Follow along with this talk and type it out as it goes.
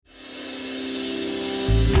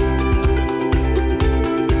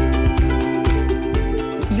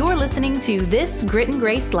to This Grit and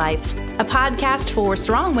Grace Life, a podcast for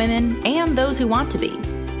strong women and those who want to be.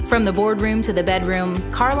 From the boardroom to the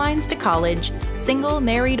bedroom, car lines to college, single,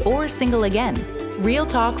 married, or single again. Real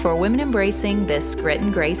talk for women embracing this grit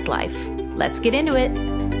and grace life. Let's get into it.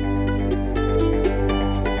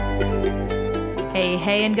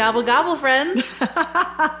 Hey, and gobble, gobble, friends.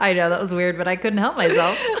 I know that was weird, but I couldn't help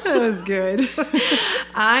myself. That was good.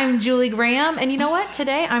 I'm Julie Graham, and you know what?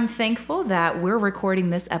 Today I'm thankful that we're recording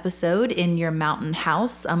this episode in your mountain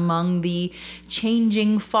house among the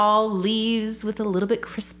changing fall leaves with a little bit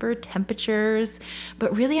crisper temperatures.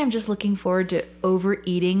 But really, I'm just looking forward to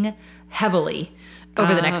overeating heavily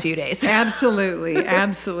over the next few days. Absolutely.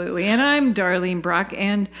 And I'm Darlene Brock,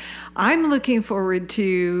 and I'm looking forward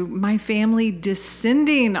to my family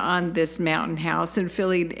descending on this mountain house and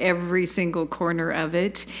filling every single corner of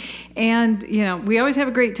it. And, you know, we always have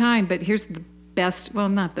a great time, but here's the best, well,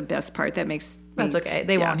 not the best part. That's okay.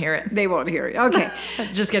 They won't hear it. They won't hear it. Okay.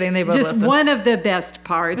 Just kidding. They both Just listen. one of the best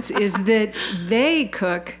parts is that they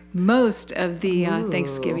cook most of the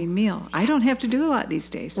Thanksgiving meal. I don't have to do a lot these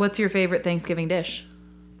days. What's your favorite Thanksgiving dish?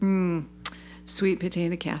 Sweet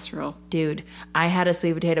potato casserole. Dude, I had a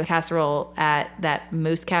sweet potato casserole at that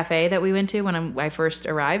Moose Cafe that we went to when I first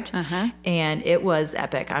arrived. And it was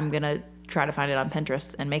epic. I'm going to try to find it on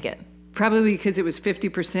Pinterest and make it. Probably because it was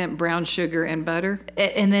 50% brown sugar and butter.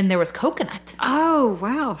 And then there was coconut. Oh,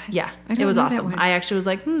 wow. Yeah, it was awesome. I actually was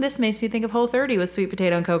like, this makes me think of Whole30 with sweet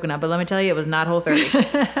potato and coconut. But let me tell you, it was not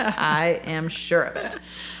Whole30. I am sure of it.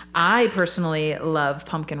 I personally love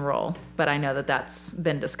pumpkin roll, but I know that that's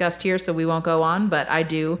been discussed here, so we won't go on. But I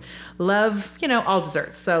do love, all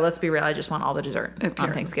desserts. So let's be real. I just want all the dessert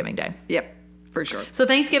on Thanksgiving Day. Yep, for sure. So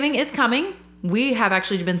Thanksgiving is coming. We have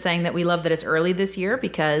actually been saying that we love that it's early this year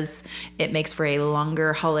because it makes for a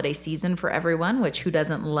longer holiday season for everyone, which who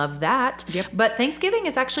doesn't love that? Yep. But Thanksgiving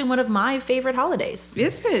is actually one of my favorite holidays.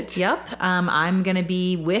 Is it? Yep. I'm going to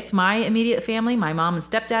be with my immediate family, my mom and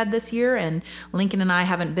stepdad this year, and Lincoln and I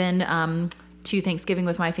haven't been to Thanksgiving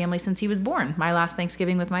with my family since he was born. My last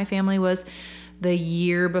Thanksgiving with my family was the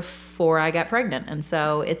year before I got pregnant. And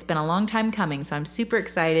so it's been a long time coming. So I'm super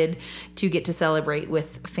excited to get to celebrate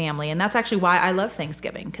with family. And that's actually why I love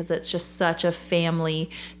Thanksgiving, because it's just such a family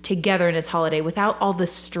togetherness holiday without all the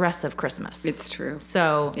stress of Christmas. It's true.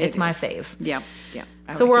 So it's my fave. Yeah.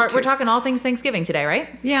 So we're talking all things Thanksgiving today, right?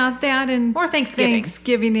 Yeah, that and or Thanksgiving.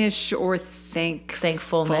 Thanksgiving-ish or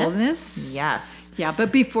thankfulness. Yes. Yeah,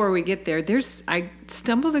 but before we get there, I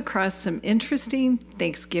stumbled across some interesting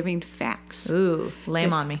Thanksgiving facts. Ooh, lay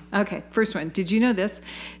 'em on me. Okay, first one. Did you know this?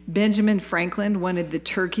 Benjamin Franklin wanted the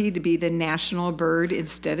turkey to be the national bird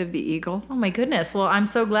instead of the eagle. Oh my goodness. Well, I'm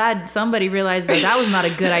so glad somebody realized that was not a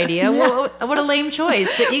good idea. Yeah. Well, what a lame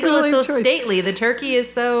choice. The eagle is so stately. The turkey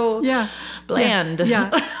is so bland. Yeah.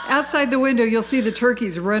 Outside the window, you'll see the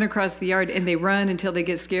turkeys run across the yard, and they run until they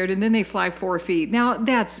get scared, and then they fly 4 feet. Now,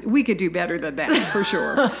 we could do better than that, for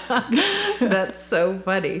sure. That's so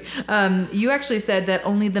funny. You actually said that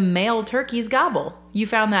only the male turkeys gobble. You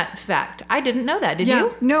found that fact. I didn't know that. Did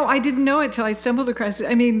you? No, I didn't know it till I stumbled across it.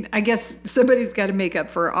 I mean, I guess somebody's got to make up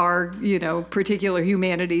for our, particular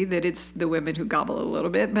humanity that it's the women who gobble a little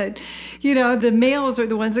bit. But, the males are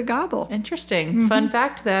the ones that gobble. Interesting. Mm-hmm. Fun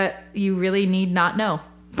fact that you really need not know.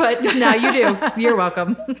 But now you do. You're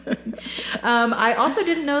welcome. I also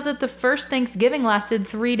didn't know that the first Thanksgiving lasted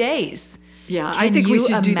 3 days. Yeah, I think we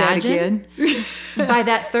should do that again. By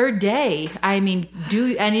that third day, I mean,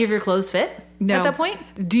 do any of your clothes fit? No. At that point?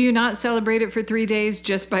 Do you not celebrate it for 3 days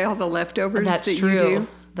just by all the leftovers that you do?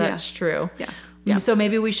 That's true. Yeah. So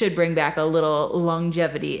maybe we should bring back a little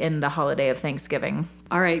longevity in the holiday of Thanksgiving.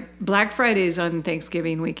 All right. Black Friday's on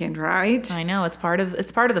Thanksgiving weekend, right? I know. It's part of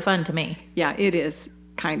the fun to me. Yeah, it is.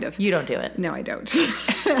 Kind of. You don't do it. No, I don't.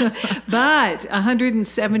 But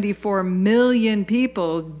 174 million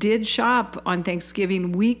people did shop on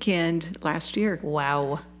Thanksgiving weekend last year.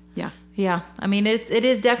 Wow. Yeah. Yeah. I mean, it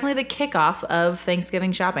is definitely the kickoff of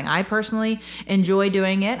Thanksgiving shopping. I personally enjoy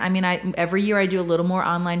doing it. I mean, every year I do a little more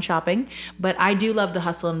online shopping, but I do love the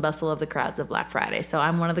hustle and bustle of the crowds of Black Friday. So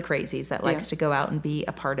I'm one of the crazies that likes to go out and be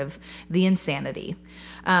a part of the insanity.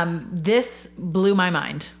 This blew my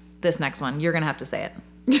mind. This next one, you're going to have to say it.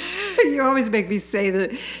 You always make me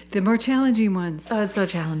say the more challenging ones. Oh, it's so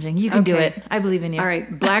challenging. You can do it. I believe in you. All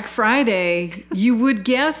right. Black Friday. You would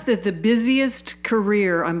guess that the busiest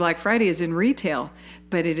career on Black Friday is in retail,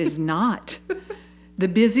 but it is not. The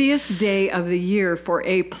busiest day of the year for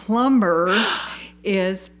a plumber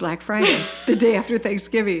is Black Friday, the day after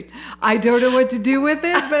Thanksgiving. I don't know what to do with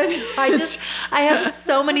it, but I have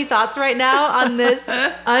so many thoughts right now on this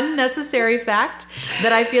unnecessary fact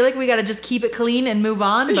that I feel like we got to just keep it clean and move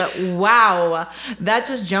on. But wow, that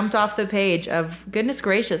just jumped off the page of goodness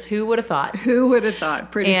gracious. Who would have thought? Who would have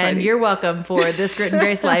thought? Pretty and funny. You're welcome for this Grit and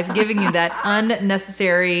Grace Life giving you that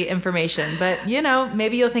unnecessary information. But,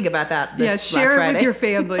 maybe you'll think about that this Black share Friday. it with your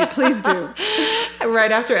family. Please do.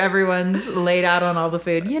 Right after everyone's laid out on all the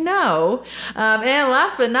food. And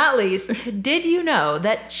last but not least, did you know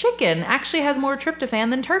that chicken actually has more tryptophan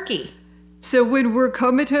than turkey? So when we're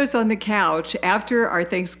comatose on the couch after our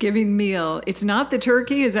Thanksgiving meal, it's not the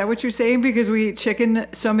turkey? Is that what you're saying? Because we eat chicken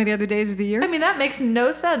so many other days of the year? I mean, that makes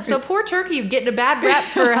no sense. So poor turkey getting a bad rep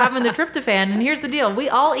for having the tryptophan. And here's the deal. We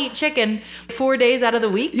all eat chicken 4 days out of the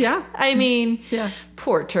week. Yeah. I mean, yeah.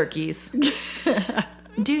 Poor turkeys.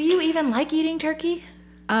 Do you even like eating turkey?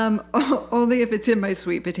 Only if it's in my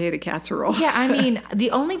sweet potato casserole. Yeah, I mean, the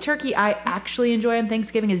only turkey I actually enjoy on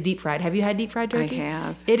Thanksgiving is deep fried. Have you had deep fried turkey? I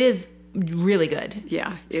have. It is really good.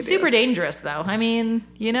 Yeah, it Super is. dangerous, though. I mean,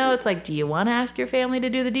 it's like, do you want to ask your family to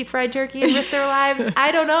do the deep fried turkey and risk their lives?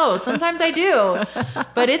 I don't know. Sometimes I do,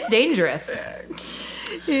 but it's dangerous.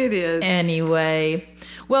 It is. Anyway.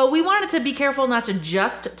 Well, we wanted to be careful not to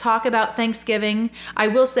just talk about Thanksgiving. I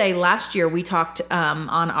will say last year we talked on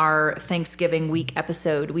our Thanksgiving week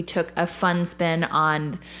episode. We took a fun spin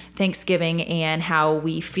on Thanksgiving and how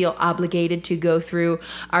we feel obligated to go through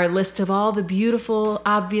our list of all the beautiful,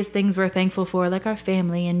 obvious things we're thankful for, like our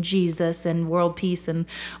family and Jesus and world peace and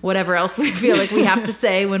whatever else we feel like we have to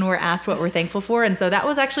say when we're asked what we're thankful for. And so that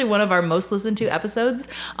was actually one of our most listened to episodes.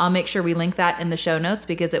 I'll make sure we link that in the show notes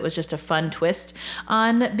because it was just a fun twist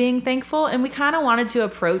on being thankful. And we kind of wanted to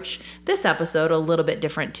approach this episode a little bit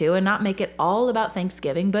different too and not make it all about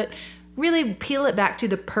Thanksgiving, but really peel it back to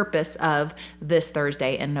the purpose of this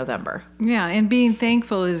Thursday in November. Yeah, and being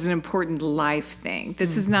thankful is an important life thing.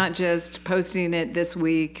 This is not just posting it this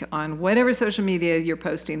week on whatever social media you're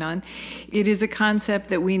posting on. It is a concept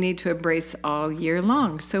that we need to embrace all year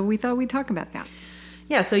long. So we thought we'd talk about that.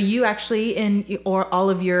 Yeah, so you actually, in all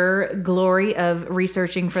of your glory of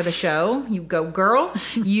researching for the show, you go girl,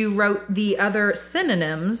 you wrote the other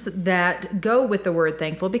synonyms that go with the word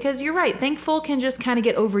thankful, because you're right, thankful can just kind of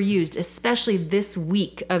get overused, especially this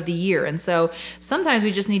week of the year. And so sometimes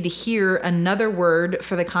we just need to hear another word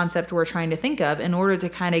for the concept we're trying to think of in order to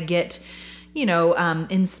kind of get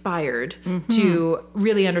inspired to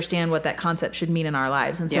really understand what that concept should mean in our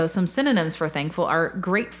lives. And so some synonyms for thankful are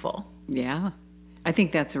grateful. Yeah. I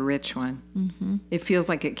think that's a rich one. Mm-hmm. It feels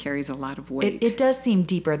like it carries a lot of weight. It does seem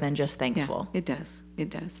deeper than just thankful. Yeah, it does.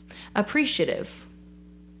 It does. Appreciative.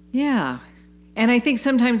 Yeah. And I think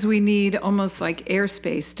sometimes we need almost like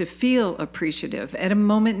airspace to feel appreciative at a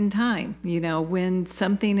moment in time. When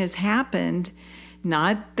something has happened,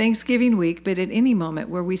 not Thanksgiving week, but at any moment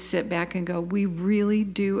where we sit back and go, we really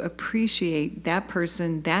do appreciate that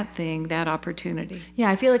person, that thing, that opportunity.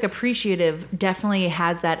 Yeah, I feel like appreciative definitely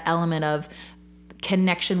has that element of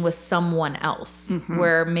connection with someone else,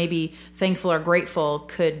 where maybe thankful or grateful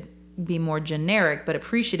could be more generic, but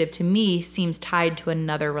appreciative to me seems tied to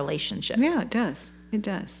another relationship. Yeah, it does. It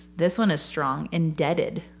does. This one is strong.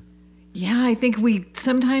 Indebted. Yeah, I think we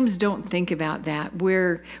sometimes don't think about that,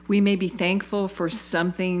 where we may be thankful for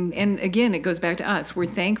something. And again, it goes back to us. We're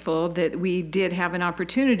thankful that we did have an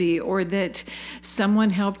opportunity, or that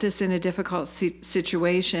someone helped us in a difficult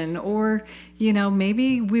situation, or,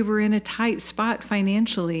 maybe we were in a tight spot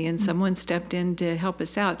financially and someone stepped in to help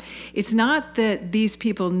us out. It's not that these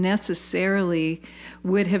people necessarily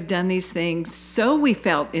would have done these things so we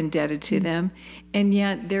felt indebted to them. And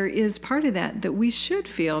yet there is part of that we should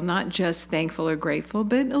feel not just thankful or grateful,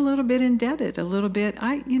 but a little bit indebted, a little bit,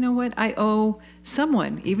 I owe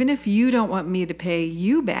someone. Even if you don't want me to pay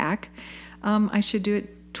you back, I should do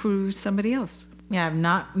it to somebody else. Yeah, I've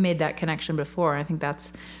not made that connection before. I think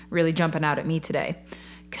that's really jumping out at me today.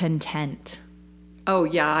 Content. Oh,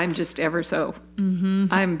 yeah, I'm just ever so.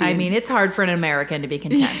 It's hard for an American to be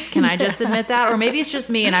content. Can I just admit that? Or maybe it's just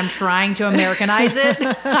me and I'm trying to Americanize it.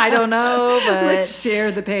 I don't know, but let's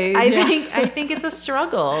share the pain. I think it's a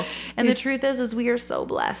struggle. And the truth is we are so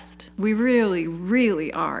blessed. We really,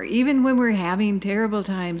 really are. Even when we're having terrible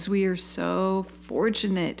times, we are so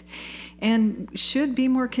fortunate and should be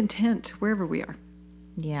more content wherever we are.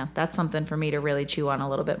 Yeah, that's something for me to really chew on a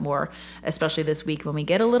little bit more, especially this week when we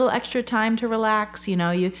get a little extra time to relax.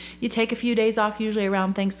 You take a few days off usually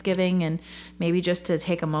around Thanksgiving, and maybe just to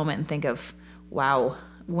take a moment and think of, wow,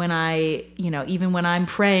 when I, even when I'm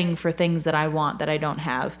praying for things that I want that I don't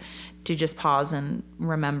have, to just pause and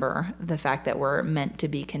remember the fact that we're meant to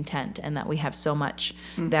be content and that we have so much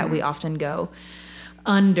that we often go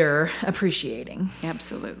under appreciating.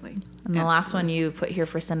 Absolutely. And the last one you put here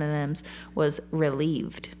for synonyms was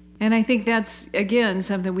relieved. And I think that's, again,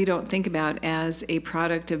 something we don't think about as a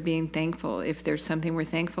product of being thankful. If there's something we're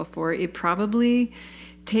thankful for, it probably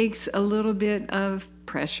takes a little bit of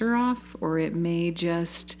pressure off, or it may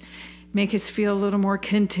just make us feel a little more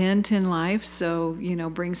content in life. So,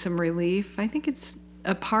 bring some relief. I think it's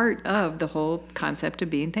a part of the whole concept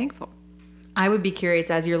of being thankful. I would be curious,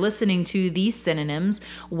 as you're listening to these synonyms,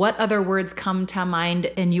 what other words come to mind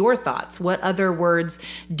in your thoughts? What other words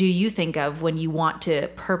do you think of when you want to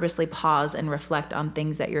purposely pause and reflect on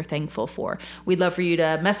things that you're thankful for? We'd love for you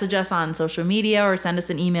to message us on social media or send us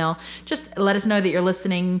an email. Just let us know that you're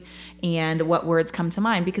listening and what words come to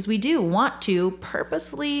mind, because we do want to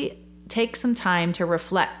purposefully take some time to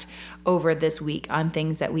reflect over this week on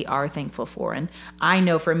things that we are thankful for. And I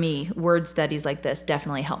know for me, word studies like this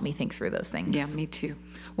definitely help me think through those things. Yeah, me too.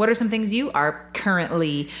 What are some things you are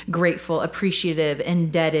currently grateful, appreciative,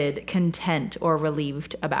 indebted, content, or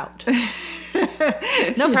relieved about?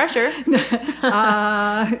 No pressure.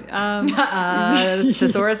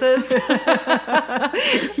 Thesauruses.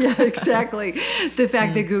 Yeah, exactly. The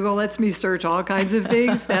fact that Google lets me search all kinds of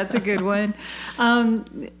things, that's a good one.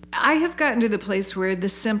 I have gotten to the place where the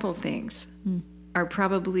simple things are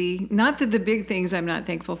probably, not that the big things I'm not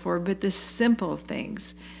thankful for, but the simple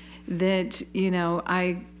things that,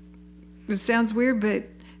 it sounds weird, but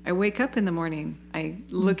I wake up in the morning, I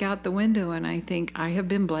look out the window and I think I have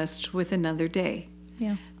been blessed with another day.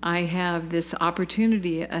 Yeah. I have this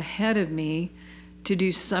opportunity ahead of me to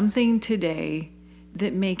do something today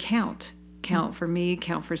that may count for me,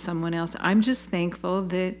 count for someone else. I'm just thankful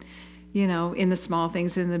that, in the small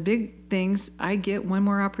things and the big things, I get one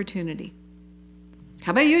more opportunity.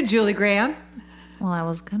 How about you, Julie Graham? Well, I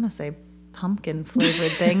was going to say pumpkin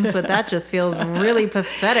flavored things, but that just feels really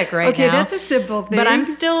pathetic now. Okay, that's a simple thing. But I'm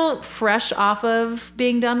still fresh off of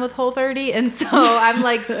being done with Whole30, and so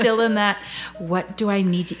I'm still in that, what do I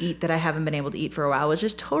need to eat that I haven't been able to eat for a while, which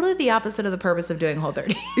is totally the opposite of the purpose of doing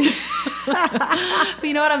Whole30. But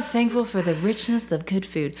you know what? I'm thankful for the richness of good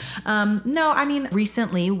food.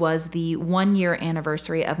 Recently was the 1-year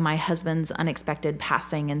anniversary of my husband's unexpected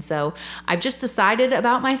passing, and so I've just decided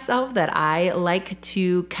about myself that I like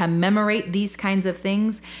to commemorate these kinds of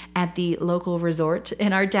things at the local resort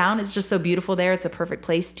in our town. It's just so beautiful there. It's a perfect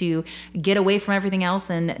place to get away from everything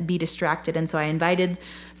else and be distracted. And so I invited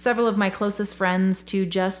several of my closest friends to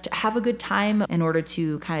just have a good time in order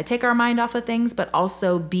to kind of take our mind off of things, but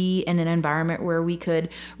also be in an environment where we could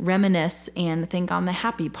reminisce and think on the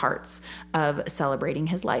happy parts of celebrating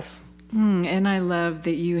his life. And I love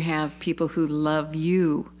that you have people who love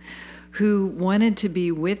you, who wanted to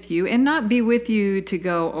be with you, and not be with you to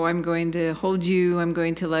go, oh, I'm going to hold you, I'm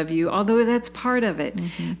going to love you, although that's part of it.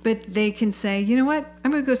 Mm-hmm. But they can say, you know what,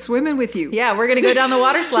 I'm going to go swimming with you. Yeah, we're going to go down the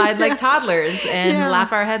water slide like toddlers and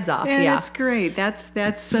laugh our heads off. And that's great.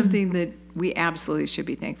 That's something that we absolutely should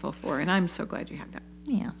be thankful for, and I'm so glad you have that.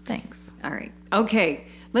 Yeah, thanks. All right. Okay,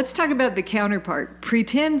 let's talk about the counterpart.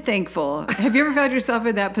 Pretend thankful. Have you ever found yourself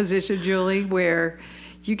in that position, Julie, where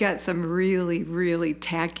you got some really, really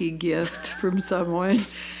tacky gift from someone?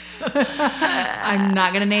 I'm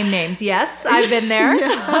not going to name names. Yes, I've been there.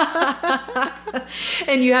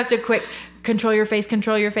 And you have to control your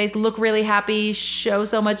face, look really happy, show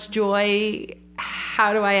so much joy.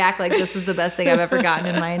 How do I act like this is the best thing I've ever gotten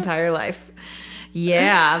in my entire life?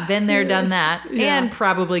 Yeah, I've been there, done that, and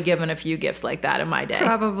probably given a few gifts like that in my day.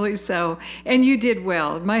 Probably so. And you did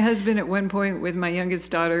well. My husband, at one point with my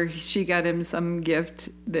youngest daughter, she got him some gift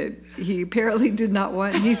that he apparently did not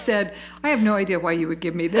want. And he said, I have no idea why you would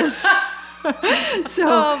give me this. So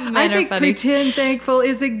I think pretend thankful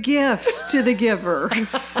is a gift to the giver.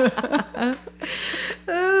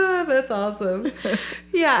 Oh, that's awesome.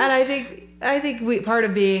 Yeah, and I think part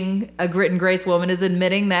of being a grit and grace woman is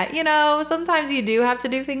admitting that, sometimes you do have to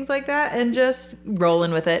do things like that and just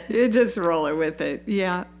rolling with it. Just rolling with it.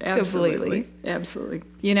 Yeah, absolutely. Completely. Absolutely.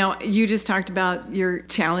 You just talked about your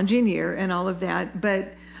challenging year and all of that,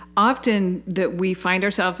 but often that we find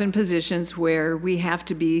ourselves in positions where we have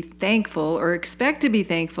to be thankful or expect to be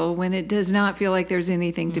thankful when it does not feel like there's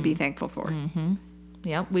anything to be thankful for. Mm-hmm.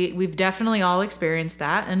 Yeah, we've definitely all experienced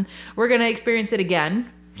that, and we're going to experience it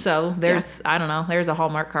again So there's, I don't know, there's a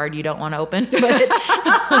Hallmark card you don't want to open. But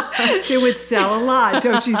it would sell a lot,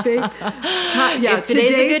 don't you think? If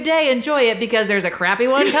today's a good day, enjoy it because there's a crappy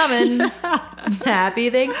one coming. Happy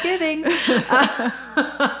Thanksgiving.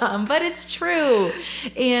 But it's true.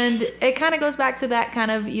 And it kind of goes back to that kind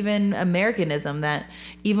of even Americanism that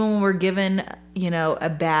even when we're given, a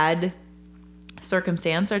bad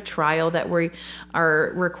circumstance or trial that we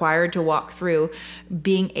are required to walk through,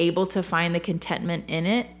 being able to find the contentment in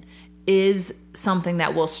it is something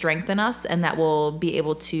that will strengthen us and that we'll be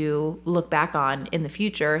able to look back on in the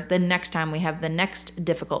future the next time we have the next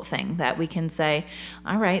difficult thing, that we can say,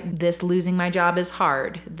 all right, this losing my job is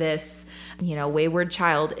hard. This, wayward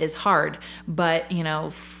child is hard. But,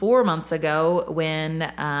 4 months ago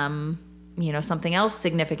when, something else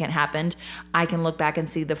significant happened, I can look back and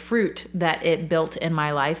see the fruit that it built in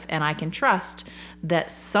my life, and I can trust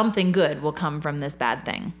that something good will come from this bad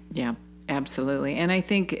thing. Yeah, absolutely. And I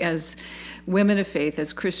think as women of faith,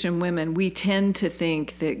 as Christian women, we tend to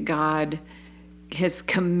think that God has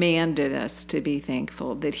commanded us to be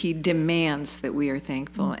thankful, that he demands that we are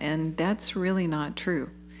thankful. And that's really not true.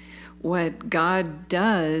 What God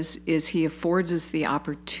does is he affords us the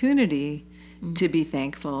opportunity to be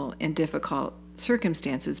thankful in difficult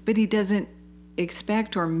circumstances, but he doesn't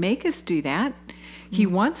expect or make us do that. He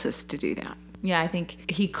wants us to do that. Yeah, I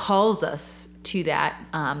think he calls us to that.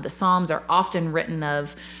 The Psalms are often written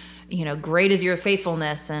of, great is your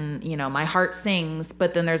faithfulness and, my heart sings,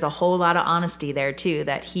 but then there's a whole lot of honesty there too,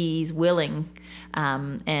 that he's willing,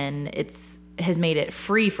 and has made it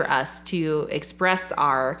free for us to express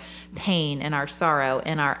our pain and our sorrow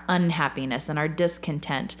and our unhappiness and our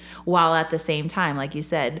discontent, while at the same time, like you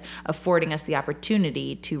said, affording us the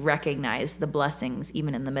opportunity to recognize the blessings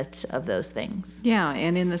even in the midst of those things. Yeah,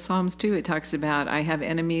 and in the Psalms too, it talks about, I have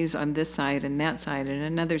enemies on this side and that side and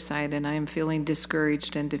another side, and I am feeling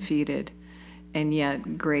discouraged and defeated, and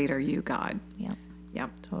yet great are you, God. Yeah. Yeah.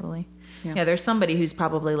 Totally. Yeah, there's somebody who's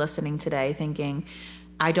probably listening today thinking,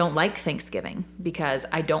 I don't like Thanksgiving because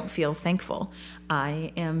I don't feel thankful.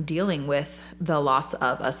 I am dealing with the loss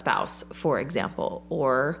of a spouse, for example,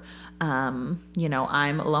 or, I'm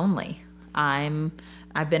lonely.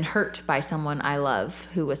 I've been hurt by someone I love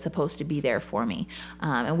who was supposed to be there for me.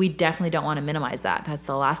 And we definitely don't want to minimize that. That's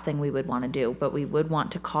the last thing we would want to do, but we would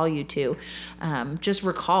want to call you to just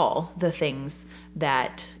recall the things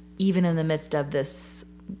that even in the midst of this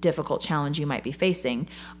difficult challenge you might be facing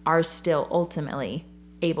are still ultimately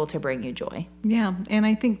able to bring you joy. Yeah, and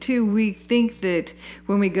I think too, we think that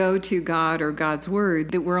when we go to God or God's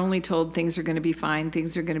word, that we're only told things are going to be fine,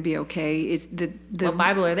 things are going to be okay. It's what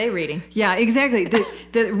Bible are they reading? Yeah, exactly.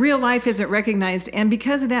 The real life isn't recognized, and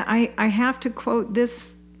because of that, I have to quote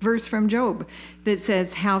this verse from Job that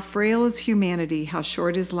says, "How frail is humanity, how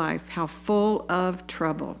short is life, how full of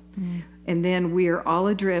trouble." And then we are all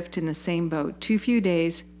adrift in the same boat. Too few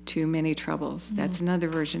days, too many troubles. That's another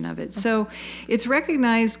version of it. So it's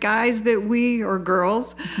recognized, guys, that we, or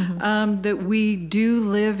girls, that we do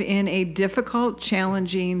live in a difficult,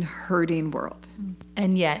 challenging, hurting world.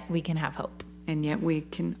 And yet we can have hope. And yet we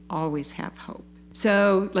can always have hope.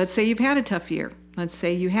 So let's say you've had a tough year. Let's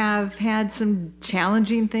say you have had some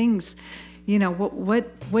challenging things.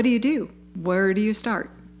 What do you do? Where do you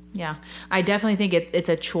start? Yeah, I definitely think it's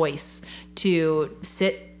a choice to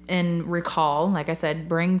sit and recall, like I said,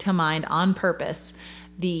 bring to mind on purpose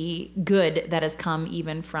the good that has come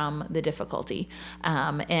even from the difficulty.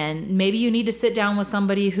 And maybe you need to sit down with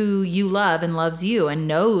somebody who you love and loves you and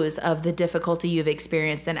knows of the difficulty you've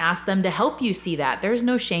experienced and ask them to help you see that. There's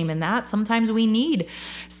no shame in that. Sometimes we need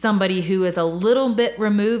somebody who is a little bit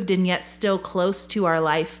removed and yet still close to our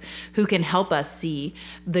life who can help us see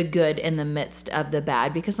the good in the midst of the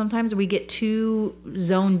bad, because sometimes we get too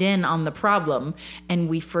zoned in on the problem and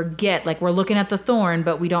we forget, like we're looking at the thorn,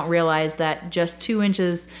 but we don't realize that just 2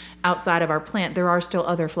 inches outside of our plant, there are still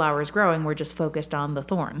other flowers growing. We're just focused on the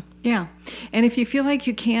thorn. Yeah. And if you feel like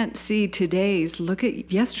you can't see today's, look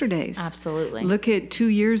at yesterday's. Absolutely. Look at 2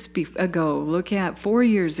 years ago. Look at 4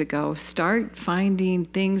 years ago. Start finding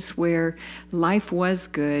things where life was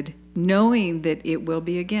good, knowing that it will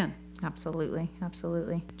be again. Absolutely.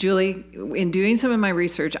 Absolutely. Julie, in doing some of my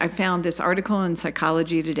research, I found this article in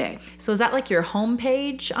Psychology Today. So is that like your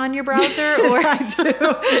homepage on your browser? Or I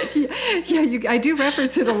do. I do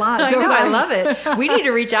reference it a lot. I love it. We need to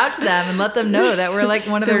reach out to them and let them know that we're like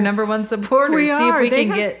one of their number one supporters. We See are. if we They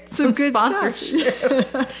can have get some good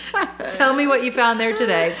sponsorship. Tell me what you found there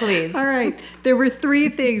today, please. All right. There were 3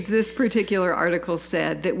 things this particular article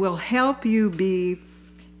said that will help you be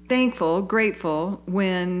thankful, grateful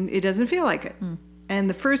when it doesn't feel like it. And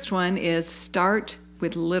the first one is start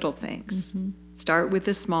with little things. Start with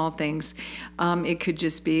the small things. It could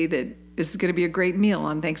just be that this is going to be a great meal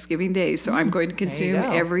on Thanksgiving Day, so I'm going to consume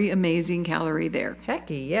every amazing calorie there. Heck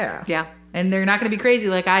yeah. Yeah. And they're not going to be crazy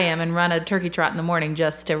like I am and run a turkey trot in the morning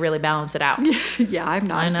just to really balance it out. Yeah, I'm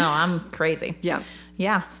not. I know, I'm crazy. Yeah.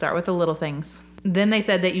 Yeah, start with the little things. Then they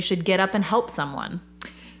said that you should get up and help someone.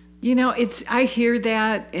 You know, I hear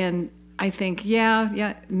that and I think,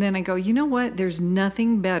 yeah. And then I go, you know what? There's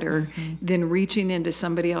nothing better than reaching into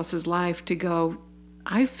somebody else's life to go,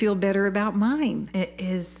 I feel better about mine. It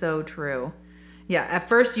is so true. Yeah, at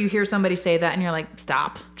first you hear somebody say that and you're like,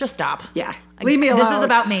 stop. Just stop. Yeah. Leave me alone. This is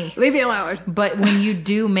about me. Leave me alone. But when you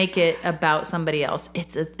do make it about somebody else,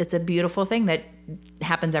 it's a beautiful thing that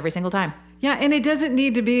happens every single time. Yeah, and it doesn't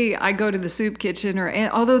need to be, I go to the soup kitchen,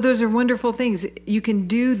 although those are wonderful things. You can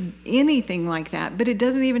do anything like that, but it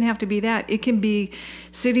doesn't even have to be that. It can be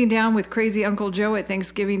sitting down with crazy Uncle Joe at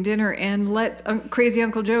Thanksgiving dinner and let crazy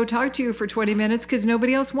Uncle Joe talk to you for 20 minutes because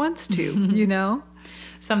nobody else wants to, you know?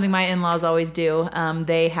 Something my in-laws always do.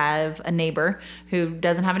 They have a neighbor who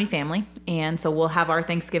doesn't have any family, and so we'll have our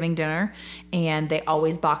Thanksgiving dinner, and they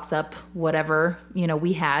always box up whatever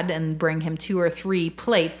we had and bring him 2 or 3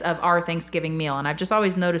 plates of our Thanksgiving meal. And I've just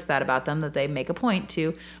always noticed that about them, that they make a point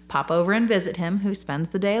to pop over and visit him, who spends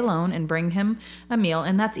the day alone, and bring him a meal,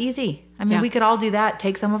 and that's easy. I mean, we could all do that.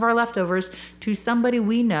 Take some of our leftovers to somebody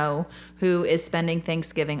we know who is spending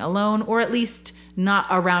Thanksgiving alone, or at least not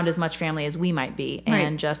around as much family as we might be,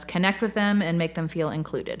 and just connect with them and make them feel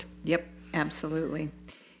included. Yep, absolutely.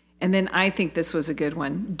 And then I think this was a good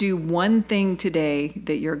one. Do one thing today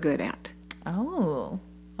that you're good at. Oh,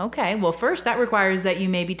 okay. Well, first, that requires that you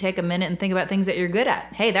maybe take a minute and think about things that you're good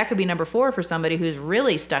at. Hey, that could be number 4 for somebody who's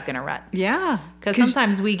really stuck in a rut. Yeah. Because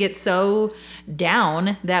sometimes we get so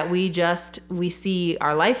down that we see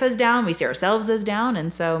our life as down, we see ourselves as down,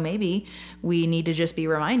 and so maybe we need to just be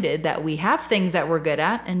reminded that we have things that we're good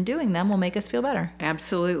at, and doing them will make us feel better.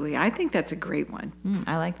 Absolutely. I think that's a great one.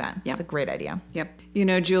 I like that. Yep. It's a great idea. Yep. You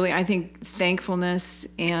know, Julie, I think thankfulness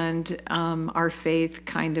and our faith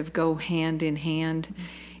kind of go hand in hand.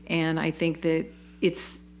 And I think that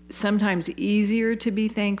it's sometimes easier to be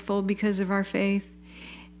thankful because of our faith.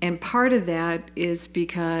 And part of that is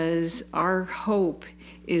because our hope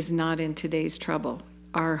is not in today's trouble.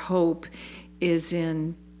 Our hope is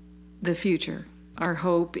in the future. Our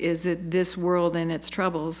hope is that this world and its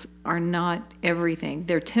troubles are not everything.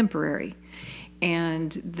 They're temporary.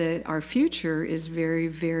 And that our future is very,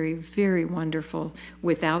 very, very wonderful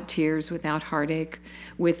without tears, without heartache,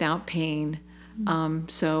 without pain.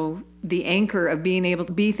 So the anchor of being able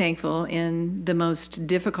to be thankful in the most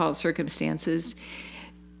difficult circumstances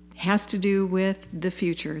has to do with the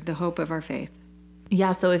future, the hope of our faith.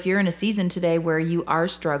 Yeah, so if you're in a season today where you are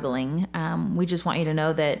struggling, we just want you to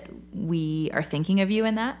know that we are thinking of you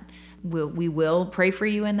in that. We will pray for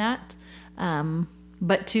you in that.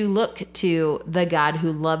 But to look to the God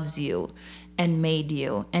who loves you and made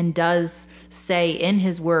you and does say in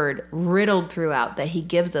his word, riddled throughout, that he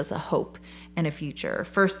gives us a hope and a future.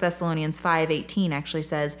 1 Thessalonians 5:18 actually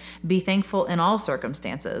says, "Be thankful in all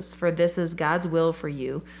circumstances, for this is God's will for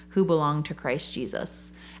you who belong to Christ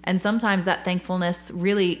Jesus." And sometimes that thankfulness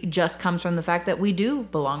really just comes from the fact that we do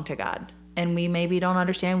belong to God. And we maybe don't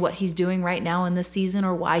understand what he's doing right now in this season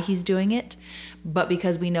or why he's doing it. But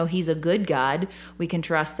because we know he's a good God, we can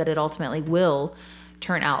trust that it ultimately will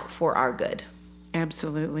turn out for our good.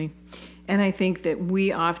 Absolutely. And I think that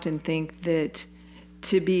we often think that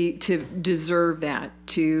to deserve that,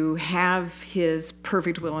 to have his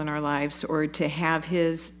perfect will in our lives, or to have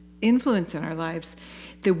his influence in our lives,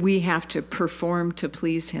 that we have to perform to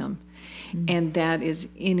please him. And that is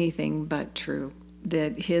anything but true.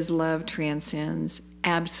 That his love transcends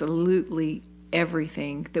absolutely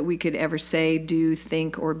everything that we could ever say, do,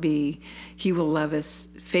 think, or be. He will love us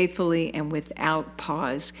faithfully and without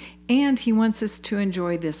pause. And he wants us to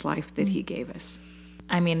enjoy this life that he gave us.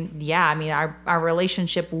 Our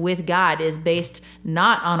relationship with God is based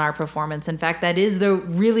not on our performance. In fact, that is the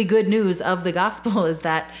really good news of the gospel, is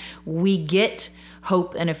that we get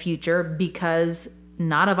hope and a future because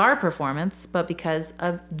not of our performance, but because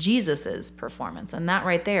of Jesus's performance. And that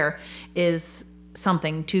right there is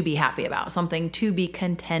something to be happy about, something to be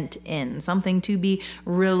content in, something to be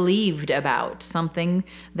relieved about, something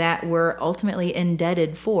that we're ultimately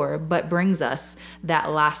indebted for, but brings us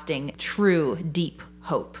that lasting, true, deep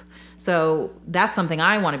hope. So that's something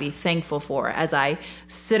I want to be thankful for as I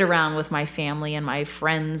sit around with my family and my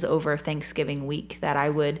friends over Thanksgiving week, that I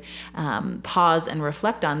would pause and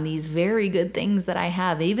reflect on these very good things that I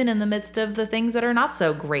have, even in the midst of the things that are not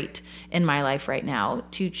so great in my life right now,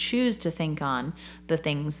 to choose to think on the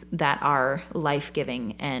things that are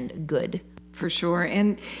life-giving and good. For sure.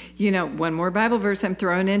 And, one more Bible verse I'm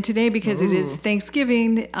throwing in today because it is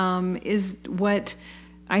Thanksgiving, is what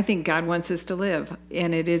I think God wants us to live.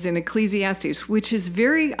 And it is in Ecclesiastes, which is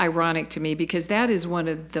very ironic to me because that is one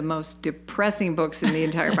of the most depressing books in the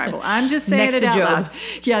entire Bible. I'm just saying it out loud.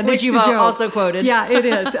 Yeah, which you've also quoted. Yeah, it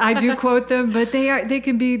is. I do quote them, but they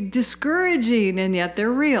can be discouraging, and yet they're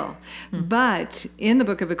real. But in the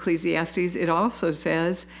book of Ecclesiastes, it also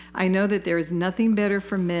says, I know that there is nothing better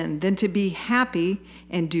for men than to be happy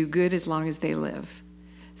and do good as long as they live.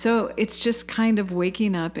 So it's just kind of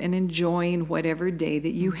waking up and enjoying whatever day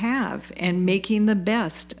that you have and making the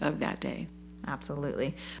best of that day.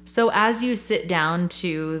 Absolutely. So as you sit down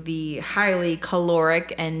to the highly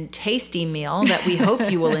caloric and tasty meal that we hope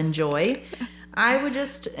you will enjoy, I would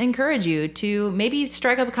just encourage you to maybe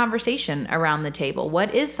strike up a conversation around the table.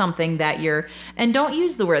 What is something that and don't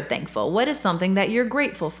use the word thankful. What is something that you're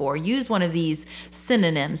grateful for? Use one of these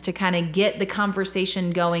synonyms to kind of get the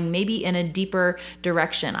conversation going, maybe in a deeper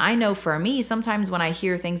direction. I know for me, sometimes when I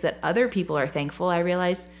hear things that other people are thankful, I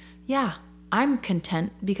realize, yeah, I'm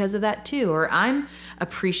content because of that too, or I'm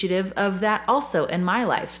appreciative of that also in my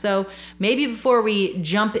life. So maybe before we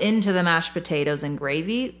jump into the mashed potatoes and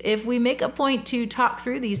gravy, if we make a point to talk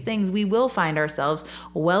through these things, we will find ourselves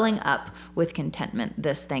welling up with contentment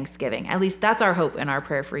this Thanksgiving. At least that's our hope and our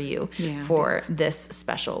prayer for you for this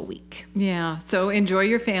special week. Yeah. So enjoy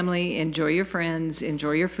your family, enjoy your friends,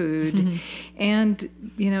 enjoy your food, and,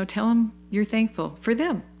 tell them you're thankful for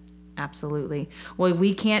them. Absolutely. Well,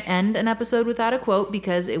 we can't end an episode without a quote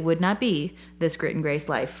because it would not be This Grit and Grace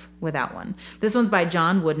Life without one. This one's by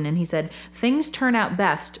John Wooden, and he said, "Things turn out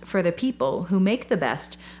best for the people who make the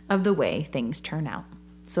best of the way things turn out."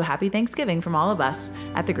 So happy Thanksgiving from all of us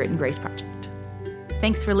at the Grit and Grace Project.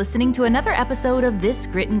 Thanks for listening to another episode of This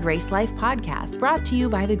Grit and Grace Life podcast, brought to you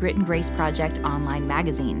by the Grit and Grace Project online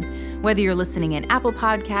magazine. Whether you're listening in Apple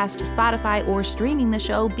Podcast, Spotify, or streaming the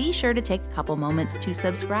show, be sure to take a couple moments to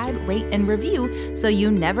subscribe, rate, and review so you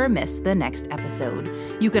never miss the next episode.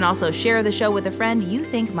 You can also share the show with a friend you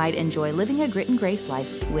think might enjoy living a Grit and Grace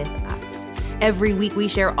life with us. Every week we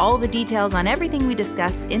share all the details on everything we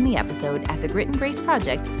discuss in the episode at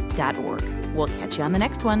thegritandgraceproject.org. We'll catch you on the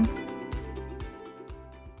next one.